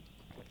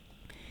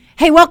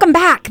Hey, welcome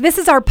back. This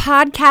is our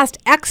podcast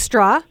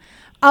extra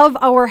of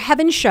our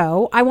Heaven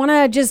show. I want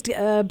to just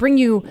bring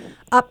you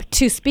up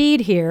to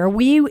speed here.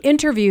 We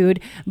interviewed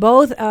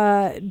both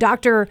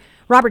Dr.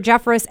 Robert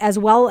Jeffress as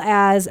well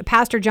as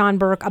Pastor John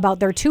Burke about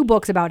their two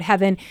books about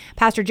heaven.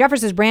 Pastor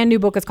Jeffress's brand new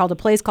book is called A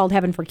Place Called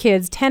Heaven for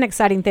Kids, 10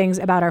 Exciting Things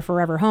About Our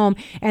Forever Home.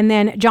 And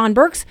then John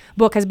Burke's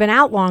book has been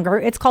out longer.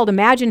 It's called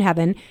Imagine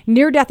Heaven,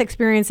 Near-Death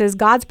Experiences,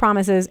 God's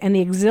Promises, and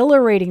the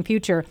Exhilarating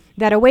Future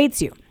That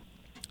Awaits You.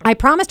 I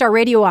promised our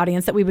radio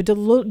audience that we would do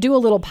a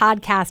little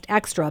podcast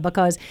extra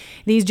because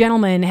these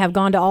gentlemen have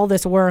gone to all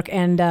this work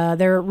and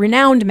they're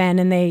renowned men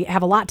and they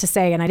have a lot to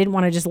say, and I didn't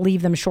want to just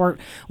leave them short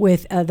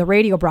with the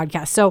radio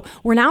broadcast. So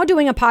we're now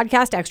doing a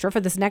podcast extra for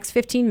this next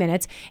 15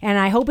 minutes, and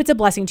I hope it's a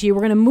blessing to you.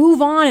 We're going to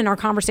move on in our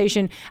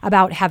conversation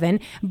about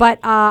heaven, but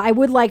I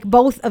would like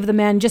both of the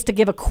men just to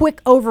give a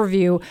quick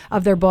overview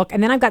of their book,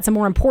 and then I've got some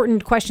more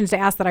important questions to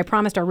ask that I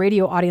promised our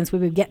radio audience we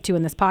would get to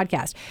in this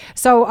podcast.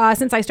 So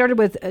since I started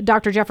with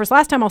Dr. Jeffress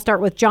last time, I'll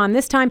start with John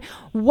this time.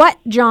 What,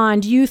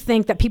 John, do you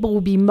think that people will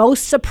be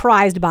most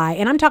surprised by?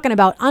 And I'm talking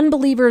about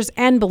unbelievers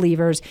and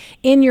believers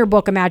in your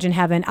book, Imagine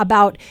Heaven,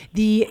 about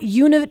the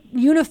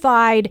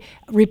unified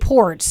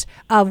reports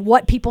of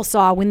what people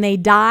saw when they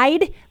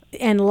died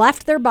and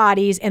left their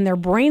bodies and their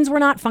brains were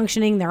not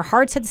functioning, their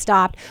hearts had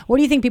stopped. What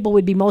do you think people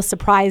would be most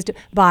surprised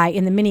by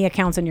in the many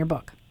accounts in your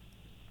book?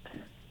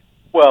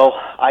 Well,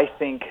 I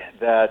think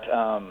that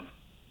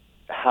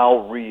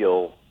how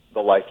real the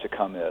life to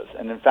come is.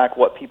 And in fact,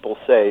 what people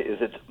say is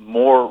it's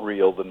more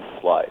real than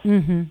this life.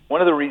 Mm-hmm.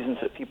 One of the reasons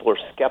that people are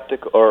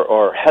skeptical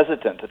or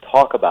hesitant to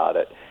talk about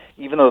it,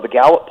 even though the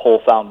Gallup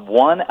poll found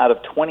 1 out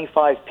of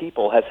 25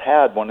 people has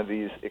had one of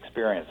these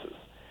experiences.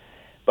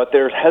 But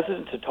they're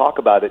hesitant to talk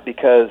about it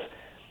because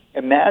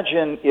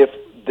imagine if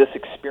this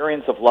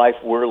experience of life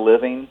we're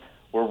living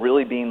were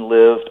really being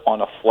lived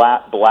on a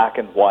flat black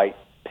and white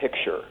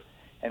picture.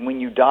 And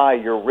when you die,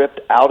 you're ripped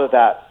out of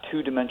that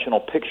two-dimensional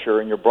picture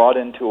and you're brought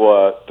into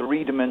a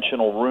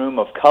three-dimensional room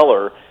of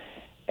color,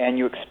 and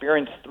you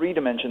experience 3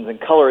 dimensions in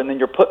color, and then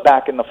you're put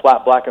back in the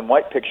flat black and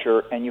white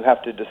picture, and you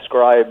have to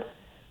describe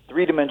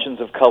 3 dimensions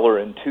of color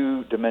in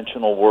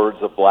 2-dimensional words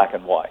of black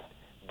and white.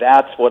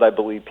 That's what I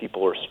believe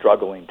people are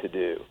struggling to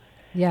do.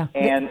 Yeah.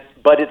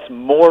 But it's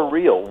more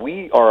real.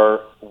 We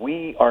are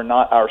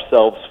not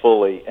ourselves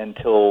fully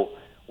until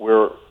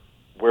we're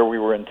where we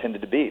were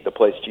intended to be, the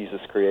place Jesus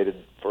created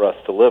for us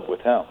to live with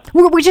him.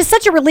 Which is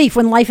such a relief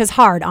when life is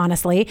hard,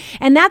 honestly.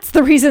 And that's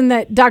the reason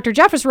that Dr.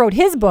 Jeffress wrote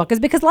his book, is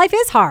because life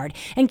is hard.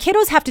 And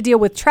kiddos have to deal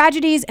with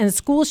tragedies and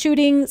school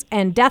shootings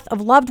and death of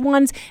loved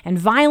ones and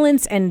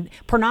violence and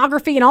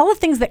pornography and all the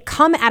things that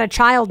come at a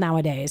child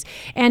nowadays.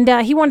 And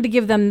he wanted to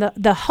give them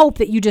the hope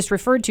that you just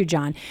referred to,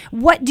 John.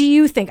 What do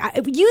you think?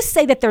 You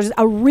say that there's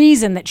a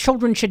reason that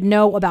children should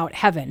know about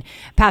heaven,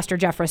 Pastor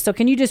Jeffress. So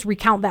can you just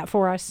recount that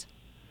for us?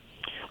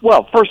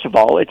 Well, first of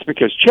all, it's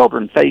because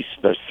children face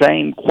the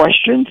same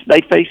questions. They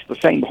face the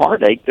same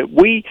heartache that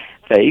we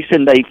face,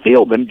 and they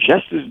feel them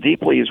just as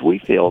deeply as we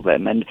feel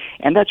them. And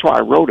that's why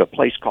I wrote A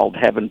Place Called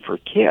Heaven for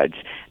Kids,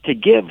 to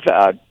give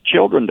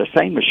children the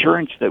same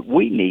assurance that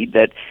we need,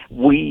 that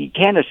we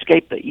can't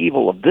escape the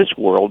evil of this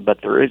world, but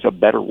there is a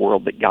better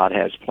world that God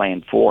has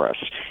planned for us.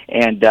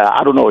 And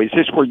I don't know, is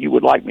this where you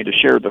would like me to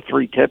share the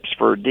 3 tips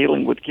for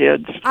dealing with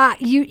kids?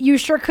 You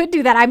sure could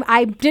do that.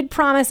 I did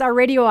promise our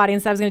radio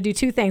audience that I was going to do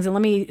 2 things, and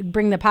let me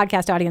bring the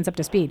podcast audience up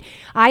to speed.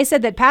 I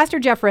said that Pastor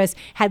Jeffress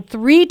had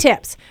 3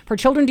 tips for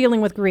children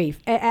dealing with grief.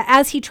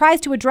 As he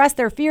tries to address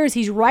their fears,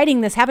 he's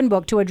writing this Heaven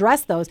book to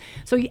address those.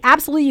 So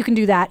absolutely you can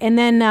do that. And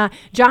then,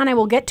 John, I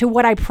will get to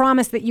what I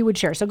promised that you would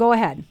share. So go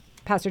ahead,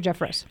 Pastor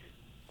Jeffress.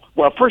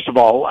 Well, first of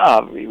all,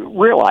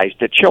 realize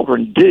that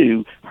children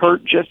do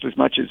hurt just as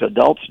much as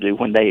adults do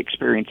when they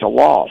experience a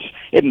loss.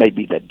 It may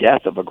be the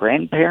death of a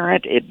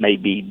grandparent. It may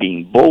be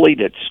being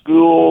bullied at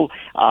school.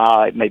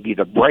 It may be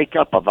the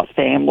breakup of a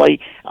family.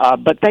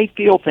 But they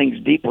feel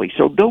things deeply.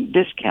 So don't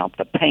discount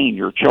the pain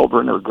your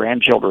children or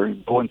grandchildren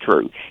are going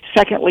through.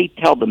 Secondly,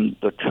 tell them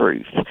the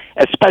truth,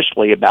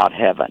 especially about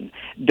heaven.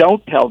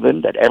 Don't tell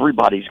them that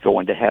everybody's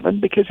going to heaven,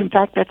 because, in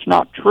fact, that's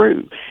not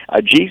true.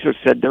 Jesus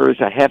said there is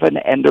a heaven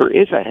and there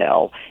is a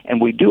hell,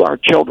 and we do our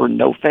children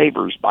no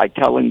favors by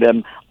telling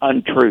them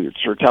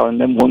untruths or telling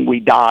them when we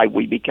die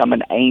we become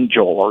an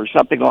angel or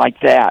something like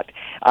that.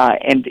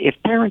 And if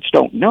parents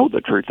don't know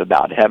the truth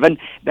about heaven,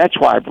 that's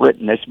why I've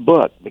written this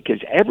book, because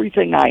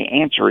everything I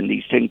answer in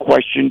these 10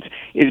 questions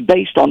is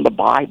based on the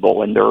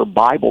Bible, and there are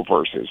Bible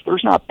verses.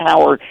 There's not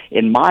power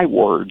in my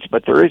words,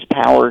 but there is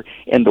power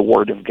in the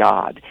Word of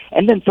God.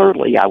 And then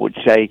thirdly, I would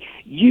say,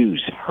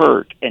 use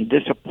hurt and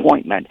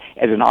disappointment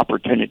as an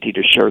opportunity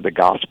to share the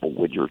gospel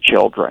with your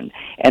children.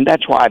 And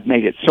that's why I've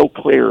made it so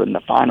clear in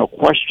the final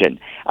question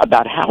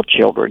about how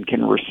children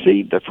can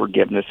receive the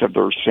forgiveness of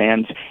their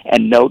sins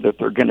and know that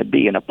they're going to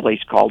be in a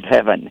place called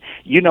heaven.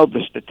 You know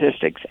the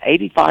statistics.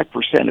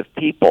 85% of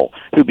people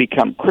who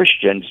become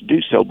Christians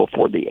do so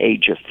before the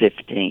age of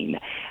 15.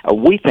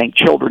 We think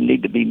children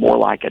need to be more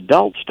like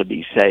adults to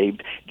be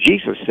saved.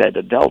 Jesus said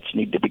adults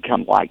need to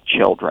become like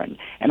children.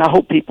 And I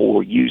hope people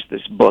will use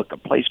this book, A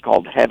place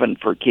called Heaven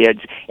for Kids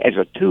as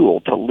a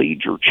tool to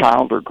lead your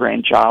child or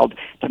grandchild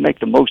to make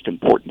the most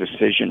important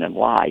decision in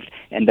life,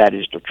 and that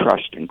is to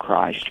trust in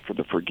Christ for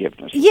the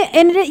forgiveness. Yeah,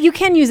 and you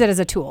can use it as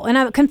a tool. And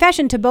a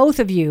confession to both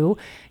of you,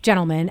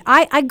 gentlemen,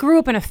 I grew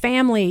up in a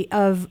family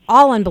of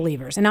all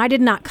unbelievers, and I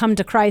did not come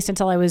to Christ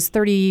until I was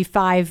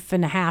 35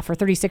 and a half or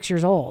 36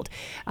 years old.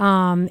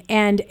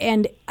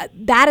 And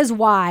that is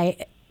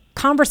why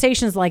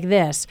conversations like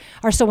this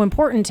are so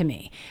important to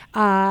me.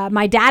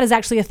 My dad is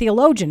actually a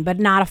theologian, but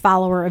not a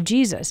follower of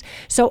Jesus.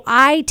 So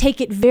I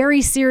take it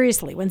very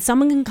seriously when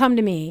someone can come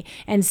to me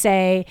and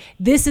say,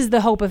 this is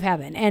the hope of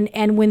heaven.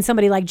 And when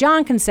somebody like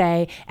John can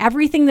say,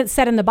 everything that's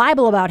said in the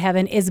Bible about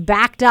heaven is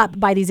backed up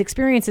by these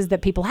experiences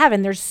that people have.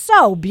 And they're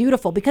so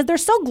beautiful because they're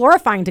so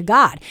glorifying to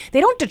God.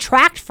 They don't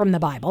detract from the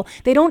Bible.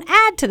 They don't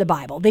add to the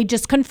Bible. They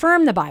just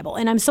confirm the Bible.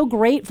 And I'm so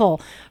grateful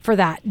for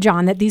that,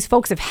 John, that these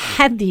folks have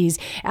had these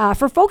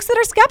for folks that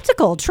are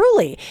skeptical,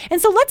 truly. And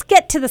so let's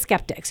get to the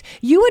skeptics.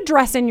 You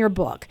address in your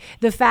book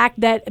the fact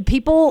that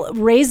people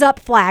raise up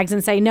flags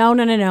and say,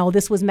 no,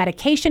 this was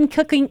medication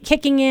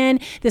kicking in,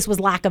 this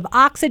was lack of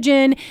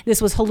oxygen, this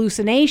was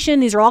hallucination,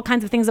 these are all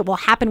kinds of things that will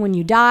happen when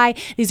you die,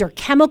 these are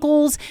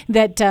chemicals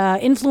that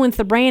influence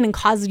the brain and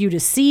cause you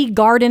to see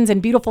gardens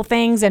and beautiful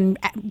things and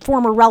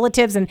former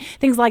relatives and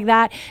things like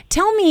that.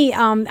 Tell me,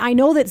 I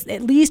know that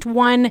at least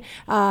one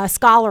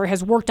scholar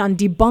has worked on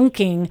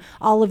debunking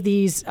all of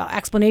these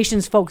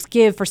explanations folks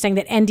give for saying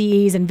that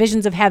NDEs and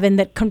visions of heaven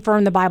that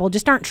confirm the Bible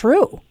just aren't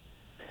true.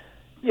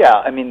 Yeah,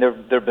 I mean, there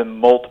have been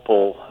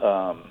multiple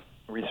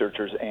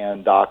researchers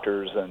and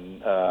doctors,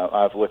 and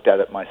I've looked at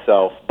it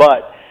myself.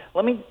 But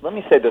let me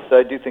say this that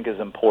I do think is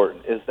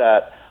important, is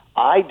that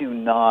I do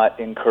not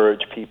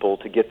encourage people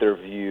to get their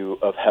view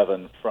of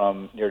heaven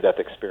from near-death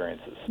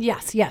experiences.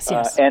 Yes.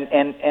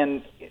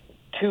 And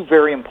two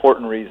very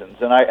important reasons.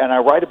 And I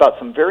write about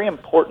some very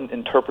important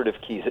interpretive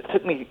keys. It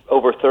took me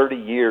over 30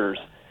 years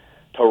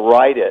to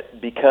write it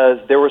because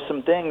there were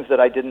some things that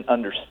I didn't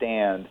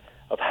understand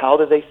of how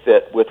do they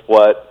fit with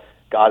what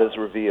God has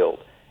revealed.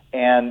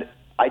 And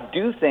I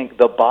do think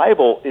the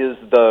Bible is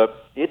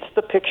it's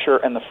the picture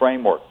and the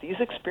framework. These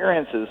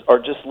experiences are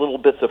just little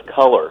bits of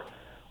color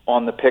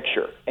on the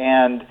picture.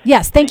 And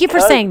yes, thank you for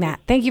saying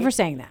that. Thank you for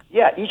saying that.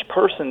 Yeah, each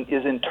person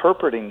is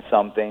interpreting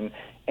something,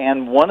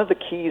 and one of the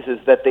keys is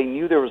that they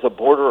knew there was a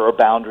border or a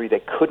boundary they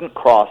couldn't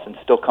cross and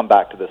still come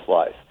back to this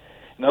life.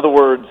 In other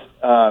words,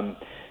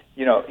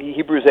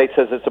 Hebrews 8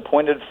 says it's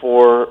appointed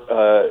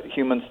for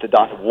humans to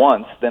die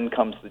once, then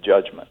comes the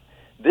judgment.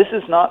 This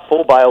is not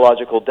full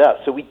biological death,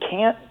 so we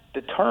can't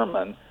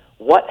determine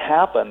what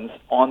happens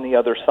on the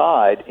other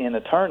side in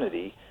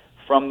eternity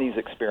from these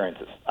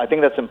experiences. I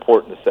think that's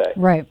important to say.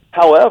 Right.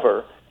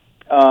 However,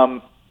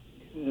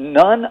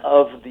 none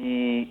of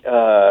the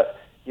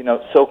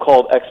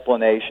so-called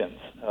explanations,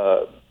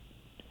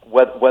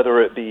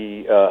 whether it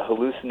be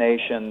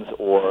hallucinations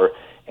or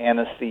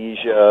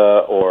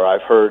anesthesia, or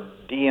I've heard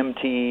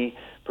DMT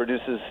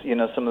produces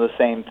some of the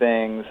same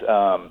things,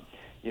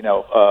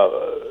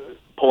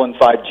 pulling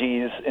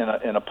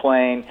 5Gs in a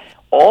plane.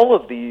 All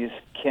of these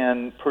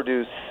can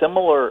produce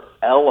similar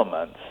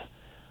elements,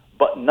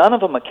 but none of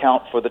them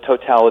account for the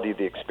totality of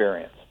the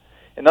experience.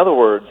 In other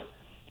words,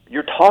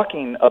 you're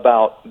talking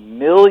about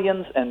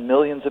millions and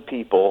millions of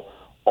people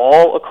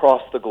all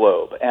across the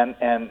globe,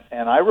 and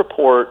I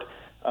report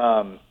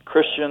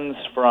Christians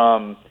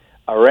from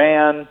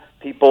Iran,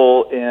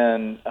 people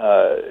in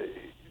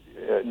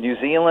New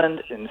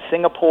Zealand, in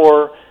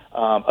Singapore,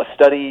 a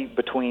study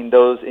between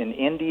those in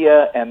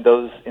India and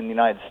those in the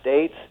United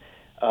States.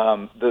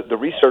 The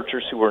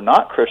researchers who are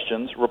not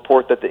Christians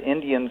report that the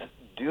Indians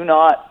do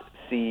not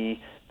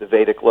see the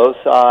Vedic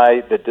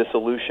loci, the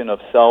dissolution of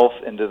self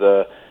into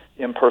the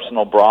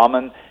impersonal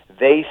Brahman.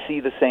 They see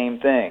the same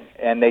thing,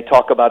 and they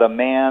talk about a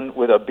man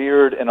with a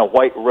beard and a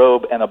white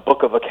robe and a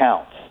book of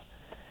accounts.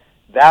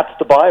 That's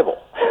the Bible.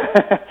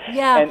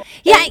 Yeah.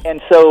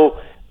 And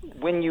so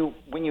when you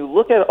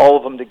look at all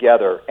of them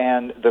together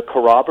and the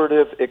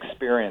corroborative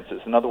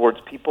experiences, in other words,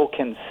 people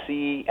can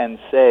see and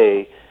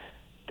say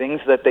things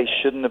that they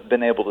shouldn't have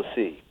been able to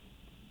see.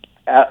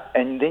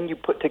 And then you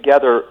put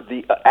together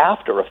the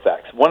after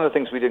effects. One of the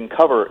things we didn't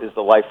cover is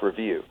the life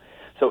review.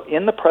 So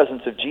in the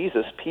presence of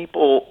Jesus,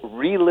 people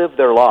relive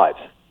their lives.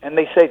 And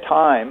they say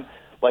time,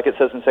 like it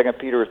says in 2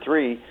 Peter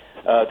 3,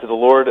 to the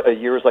Lord, a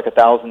year is like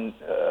 1,000,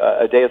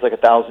 a day is like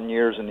 1,000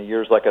 years, and a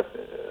year is like a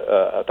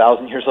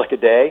 1,000 years like a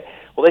day.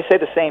 Well, they say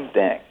the same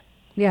thing.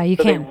 Yeah, you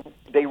can.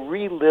 They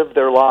relive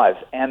their lives,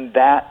 and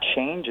that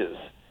changes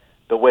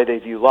the way they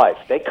view life.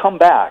 They come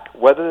back,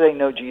 whether they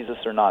know Jesus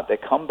or not, they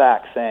come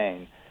back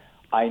saying,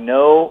 I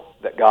know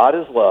that God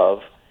is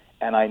love,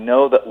 and I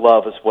know that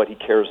love is what he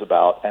cares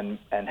about, and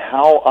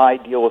how I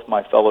deal with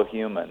my fellow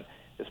human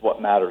is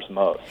what matters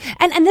most.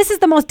 And this is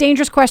the most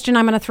dangerous question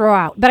I'm going to throw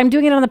out, but I'm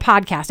doing it on the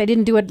podcast. I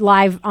didn't do it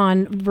live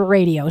on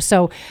radio,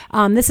 so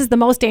this is the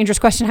most dangerous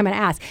question I'm going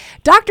to ask.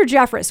 Dr.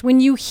 Jeffress,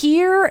 when you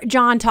hear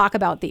John talk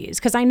about these,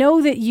 because I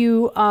know that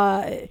you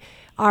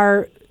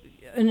are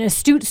an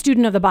astute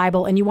student of the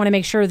Bible and you want to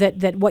make sure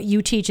that what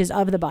you teach is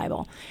of the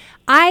Bible,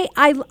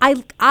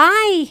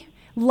 I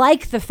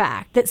like the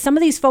fact that some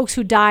of these folks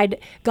who died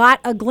got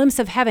a glimpse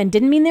of heaven.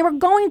 Didn't mean they were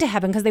going to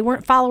heaven because they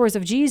weren't followers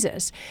of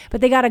Jesus, but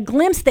they got a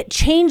glimpse that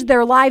changed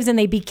their lives and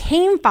they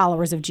became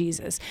followers of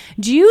Jesus.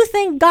 Do you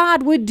think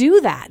God would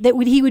do that? That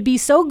he would be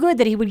so good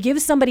that he would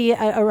give somebody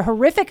a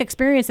horrific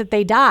experience that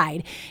they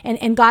died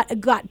and got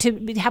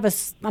to have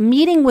a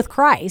meeting with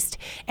Christ,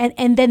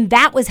 and then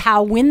that was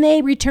how, when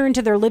they returned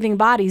to their living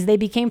bodies, they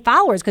became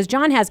followers? Because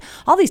John has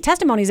all these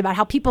testimonies about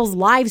how people's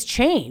lives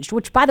changed,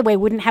 which, by the way,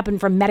 wouldn't happen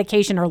from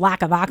medication or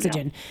lack of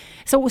oxygen. Yeah.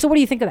 So what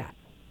do you think of that?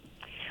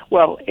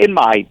 Well, in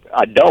my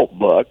adult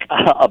book,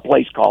 A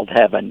Place Called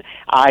Heaven,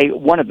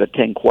 one of the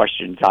 10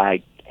 questions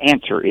I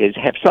answer is,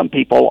 have some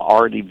people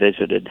already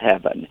visited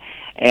heaven?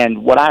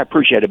 And what I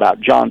appreciate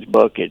about John's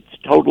book, it's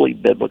totally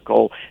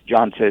biblical.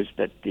 John says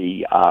that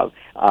the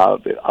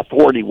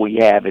authority we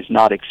have is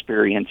not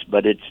experience,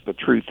 but it's the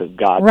truth of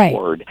God's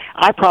Word.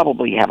 I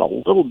probably have a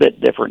little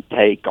bit different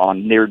take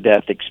on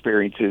near-death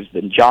experiences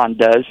than John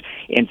does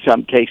in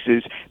some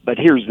cases, but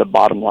here's the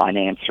bottom line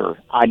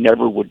answer. I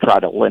never would try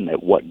to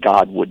limit what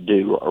God would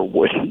do or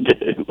wouldn't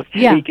do.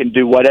 Yeah. He can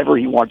do whatever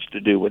he wants to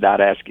do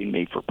without asking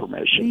me for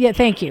permission. Yeah,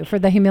 thank you for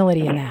the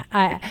humility in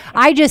that.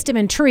 I just am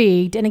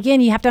intrigued, and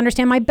again, you have to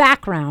understand my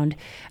background,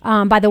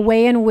 by the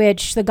way in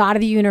which the God of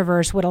the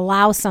universe would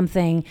allow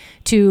something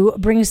to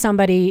bring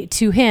somebody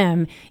to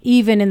him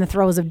even in the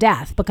throes of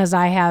death, because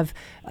I have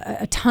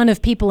a ton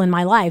of people in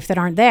my life that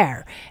aren't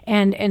there,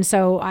 and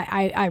so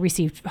I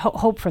received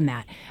hope from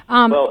that.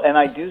 Well, and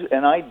I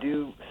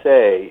do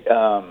say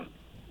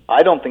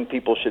I don't think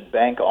people should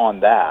bank on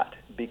that,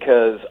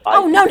 because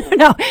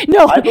no.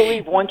 I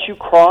believe once you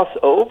cross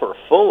over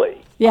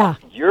fully,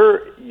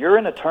 you're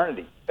in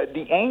eternity.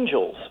 The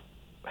angels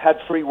had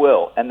free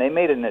will, and they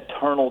made an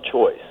eternal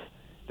choice.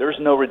 There's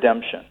no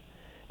redemption.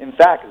 In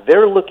fact,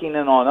 they're looking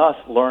in on us,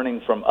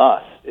 learning from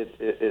us,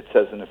 it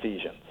says in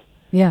Ephesians.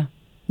 Yeah.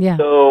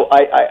 So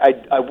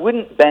I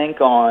wouldn't bank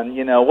on,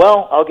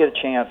 I'll get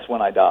a chance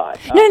when I die.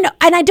 No,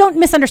 and I don't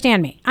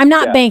misunderstand me. I'm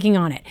not banking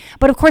on it.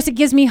 But, of course, it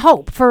gives me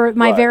hope for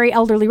my very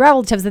elderly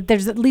relatives that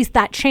there's at least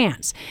that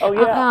chance. Oh,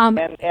 yeah.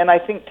 And I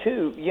think,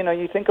 too,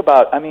 you think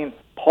about,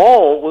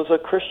 Paul was a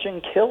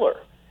Christian killer.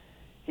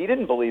 He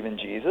didn't believe in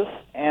Jesus,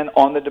 and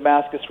on the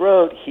Damascus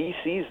Road, he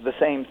sees the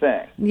same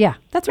thing. Yeah,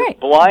 that's right.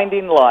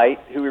 Blinding light,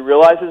 who he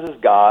realizes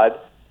is God,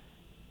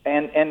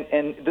 and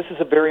this is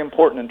a very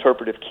important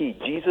interpretive key.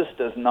 Jesus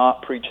does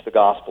not preach the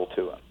gospel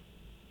to him.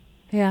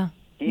 Yeah.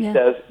 He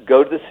says,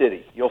 go to the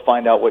city. You'll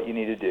find out what you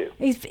need to do.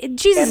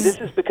 Jesus. And this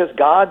is because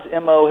God's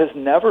MO has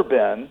never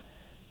been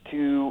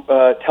to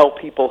tell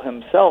people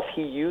himself.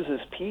 He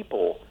uses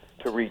people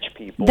to reach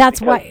people.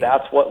 That's what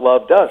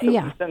love does. So he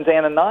sends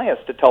Ananias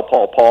to tell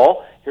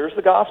Paul, here's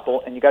the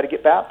gospel, and you got to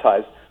get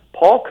baptized.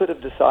 Paul could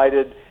have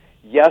decided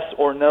yes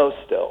or no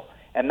still.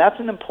 And that's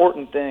an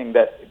important thing,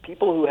 that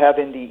people who have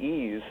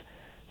NDEs,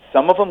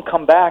 some of them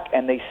come back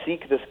and they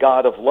seek this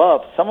God of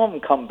love. Some of them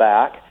come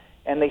back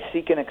and they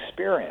seek an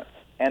experience,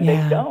 and they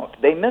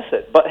don't. They miss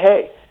it. But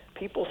hey,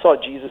 people saw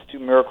Jesus do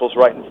miracles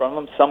right in front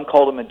of them. Some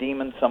called him a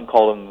demon. Some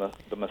called him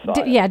the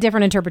Messiah.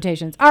 Different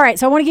interpretations. All right,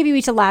 so I want to give you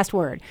each a last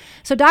word.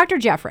 So, Dr.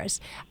 Jeffress,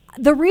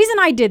 the reason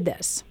I did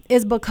this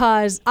is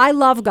because I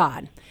love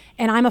God,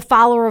 and I'm a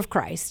follower of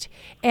Christ,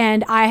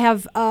 and I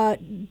have a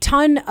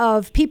ton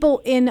of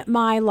people in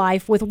my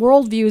life with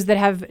worldviews that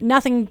have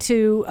nothing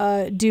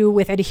to do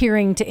with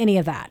adhering to any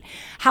of that.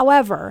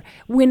 However,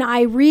 when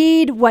I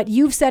read what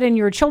you've said in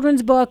your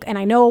children's book, and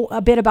I know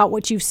a bit about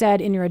what you've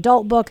said in your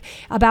adult book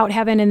about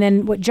heaven, and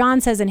then what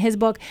John says in his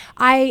book,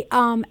 I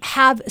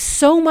have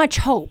so much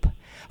hope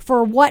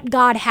for what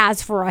God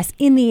has for us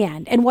in the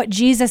end and what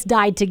Jesus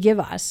died to give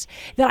us,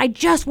 that I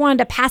just wanted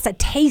to pass a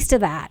taste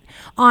of that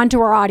on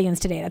to our audience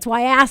today. That's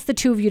why I asked the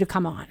two of you to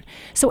come on.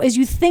 So as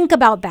you think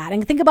about that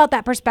and think about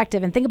that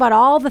perspective and think about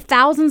all the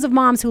thousands of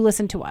moms who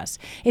listen to us,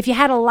 if you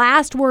had a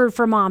last word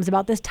for moms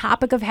about this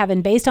topic of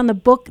heaven based on the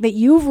book that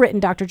you've written,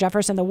 Dr.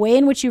 Jeffress, and the way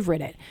in which you've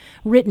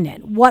written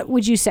it, what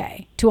would you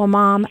say to a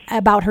mom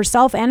about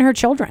herself and her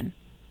children?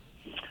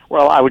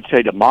 Well, I would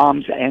say to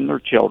moms and their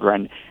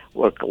children,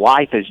 look,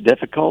 life is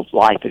difficult.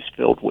 Life is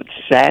filled with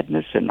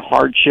sadness and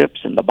hardships,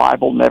 and the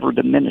Bible never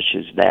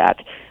diminishes that.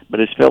 But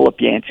as Philip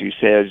Yancey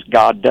says,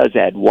 God does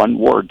add one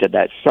word to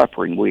that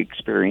suffering we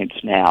experience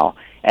now,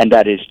 and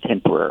that is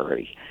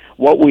temporary.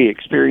 What we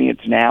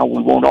experience now,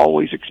 we won't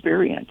always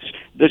experience.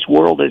 This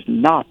world is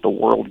not the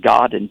world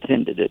God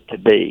intended it to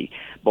be.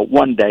 But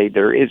one day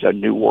there is a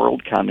new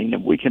world coming,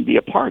 and we can be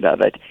a part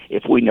of it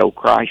if we know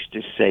Christ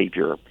is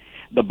Savior.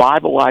 The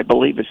Bible, I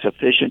believe, is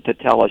sufficient to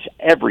tell us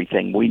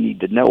everything we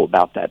need to know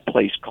about that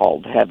place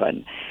called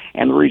heaven.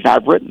 And the reason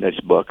I've written this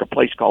book, A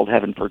Place Called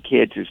Heaven for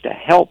Kids, is to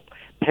help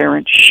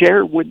parents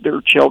share with their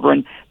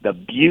children the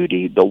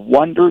beauty, the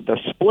wonder, the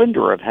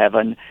splendor of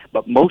heaven,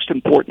 but most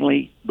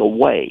importantly,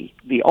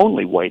 the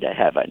only way to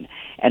heaven.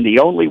 And the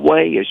only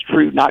way is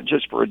true not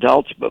just for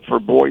adults, but for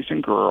boys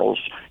and girls.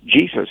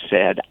 Jesus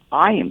said,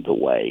 I am the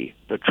way,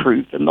 the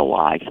truth, and the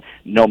life.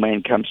 No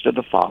man comes to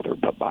the Father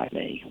but by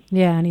me.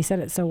 Yeah, and he said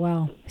it so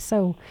well.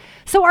 So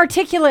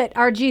articulate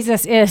our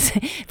Jesus is.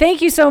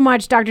 Thank you so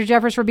much, Dr.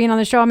 Jeffress, for being on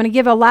the show. I'm going to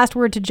give a last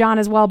word to John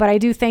as well, but I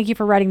do thank you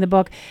for writing the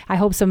book. I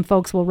hope some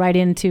folks will write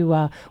in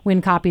to win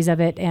copies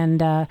of it. And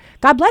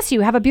God bless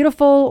you. Have a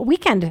beautiful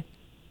weekend.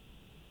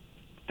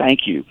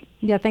 Thank you.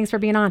 Yeah, thanks for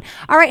being on.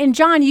 All right, and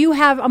John, you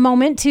have a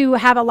moment to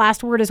have a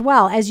last word as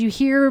well. As you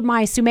hear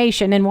my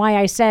summation and why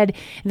I said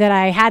that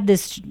I had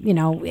this,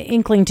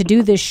 inkling to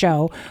do this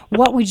show,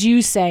 what would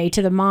you say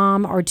to the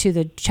mom or to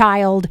the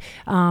child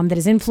that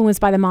is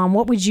influenced by the mom?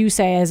 What would you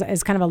say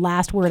as kind of a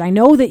last word? I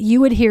know that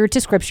you adhere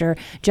to Scripture,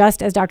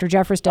 just as Dr.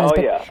 Jeffress does.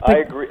 I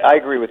agree. I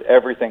agree with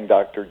everything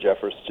Dr.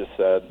 Jeffress just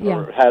said,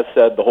 or has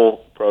said the whole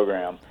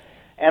program.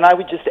 And I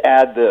would just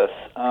add this.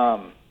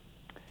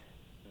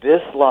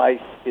 This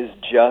life is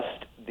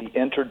just the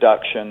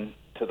introduction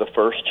to the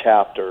first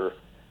chapter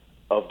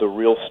of the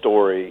real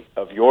story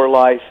of your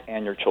life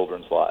and your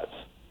children's lives.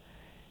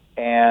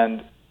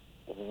 And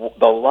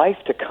the life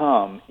to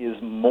come is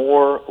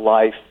more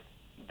life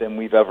than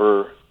we've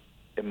ever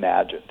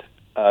imagined.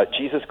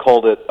 Jesus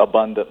called it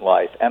abundant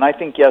life. And I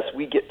think, yes,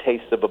 we get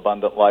tastes of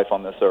abundant life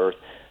on this earth,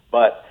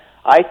 but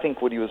I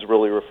think what he was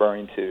really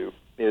referring to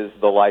is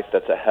the life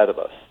that's ahead of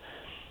us.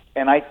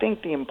 And I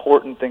think the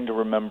important thing to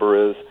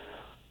remember is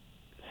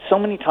so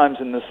many times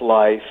in this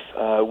life,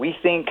 we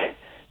think,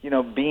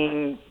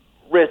 being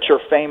rich or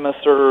famous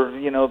or,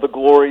 the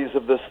glories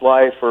of this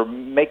life or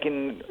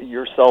making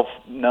yourself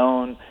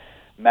known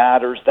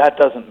matters. That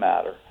doesn't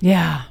matter.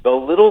 Yeah. The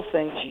little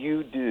things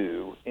you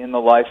do in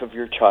the life of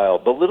your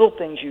child, the little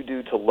things you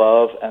do to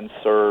love and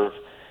serve,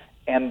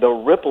 and the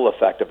ripple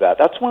effect of that,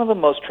 that's one of the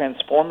most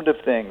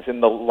transformative things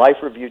in the Life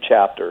Review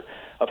chapter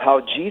of how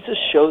Jesus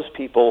shows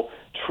people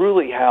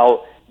truly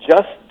how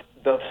just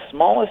the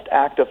smallest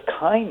act of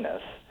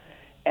kindness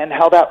and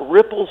how that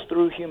ripples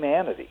through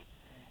humanity.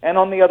 And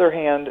on the other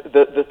hand,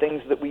 the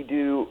things that we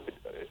do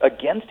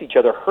against each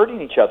other,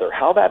 hurting each other,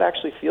 how that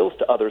actually feels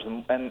to others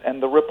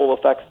and the ripple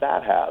effects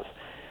that has.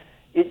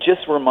 It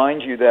just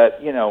reminds you that,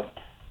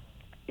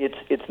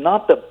 it's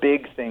not the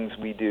big things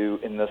we do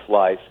in this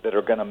life that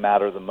are going to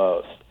matter the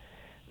most.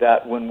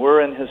 That when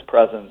we're in his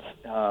presence,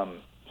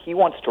 he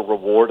wants to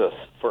reward us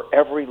for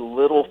every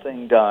little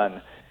thing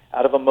done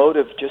out of a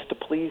motive just to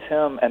please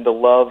him and to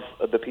love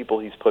the people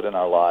he's put in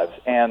our lives.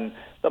 And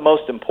the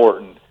most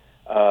important,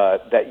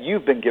 that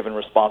you've been given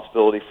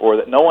responsibility for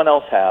that no one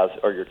else has,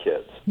 are your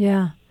kids.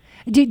 Yeah.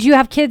 Do you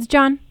have kids,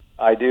 John?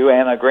 I do,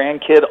 and a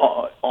grandkid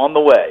on the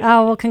way.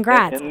 Oh, well,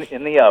 congrats.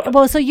 In the oven.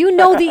 Well, so you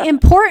know the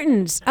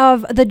importance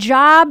of the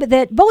job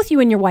that both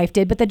you and your wife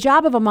did, but the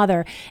job of a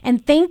mother.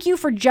 And thank you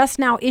for just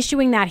now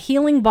issuing that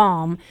healing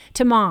balm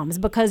to moms,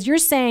 because you're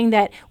saying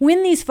that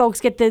when these folks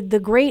get the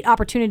great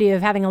opportunity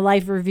of having a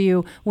life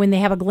review when they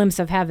have a glimpse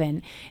of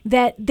heaven,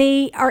 that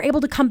they are able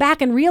to come back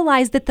and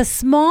realize that the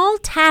small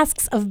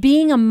tasks of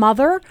being a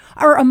mother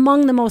are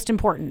among the most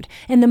important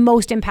and the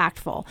most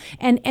impactful.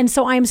 And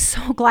so I'm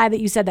so glad that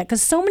you said that,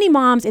 because so many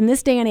moms in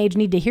this day and age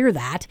need to hear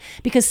that,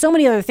 because so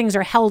many other things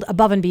are held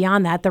above and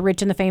beyond that, the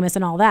rich and the famous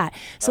and all that.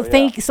 So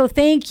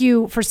thank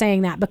you for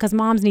saying that, because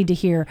moms need to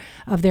hear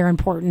of their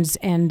importance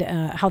and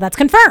how that's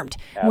confirmed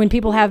when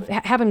people have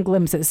having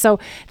glimpses. So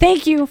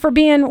thank you for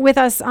being with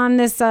us on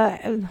this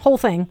whole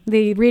thing,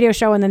 the radio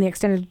show and then the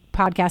extended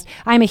podcast.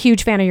 I'm a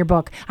huge fan of your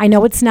book. I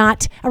know it's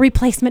not a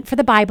replacement for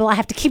the Bible. I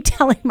have to keep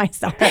telling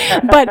myself,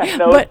 but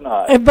no, it's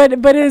not.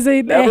 But it is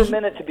a never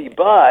meant it to be.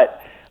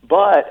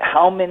 But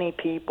how many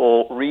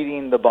people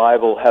reading the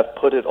Bible have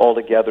put it all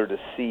together to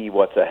see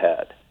what's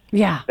ahead?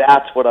 Yeah.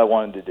 That's what I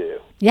wanted to do.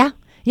 Yeah.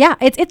 Yeah,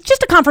 it's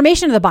just a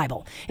confirmation of the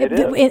Bible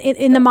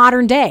in the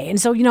modern day,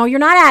 and so you're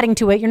not adding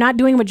to it. You're not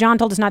doing what John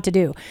told us not to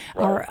do,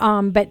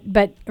 right.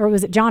 or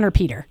was it John or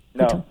Peter?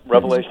 No,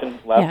 Revelation.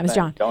 Last it was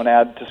John. Don't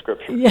add to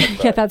Scripture.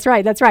 Yeah, that's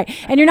right.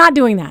 And you're not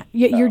doing that.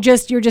 You're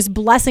just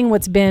blessing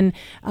what's been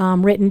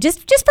written, just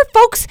for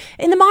folks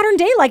in the modern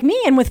day like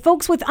me, and with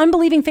folks with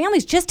unbelieving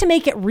families, just to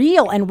make it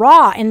real and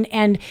raw,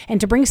 and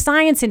to bring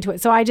science into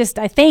it. So I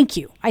thank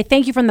you. I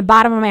thank you from the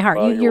bottom of my heart.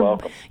 Well, you're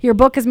welcome. Your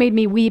book has made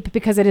me weep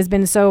because it has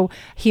been so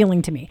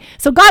healing to me.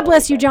 So God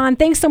bless you, John.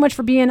 Thanks so much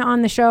for being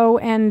on the show,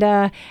 and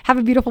have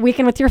a beautiful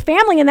weekend with your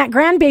family and that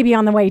grandbaby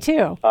on the way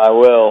too. I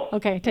will.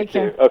 Okay, take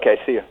care. Okay,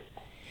 see you.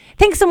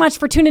 Thanks so much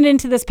for tuning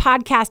into this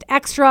podcast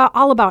extra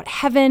all about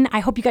heaven.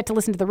 I hope you got to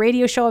listen to the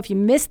radio show. If you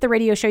missed the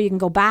radio show, you can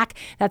go back.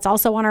 That's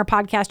also on our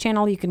podcast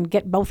channel. You can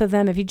get both of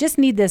them. If you just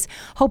need this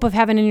hope of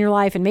heaven in your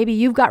life, and maybe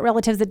you've got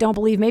relatives that don't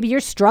believe, maybe you're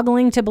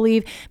struggling to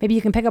believe, maybe you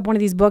can pick up one of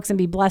these books and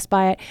be blessed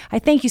by it. I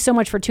thank you so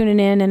much for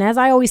tuning in. And as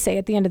I always say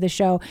at the end of the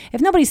show,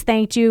 if nobody's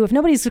thanked you, if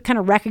nobody's kind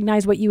of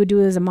recognized what you would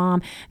do as a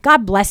mom,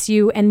 God bless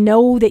you, and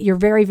know that you're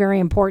very, very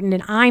important.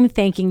 And I'm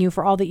thanking you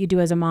for all that you do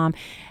as a mom.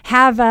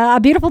 Have a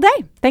beautiful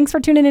day. Thanks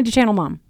for tuning into Channel Mom.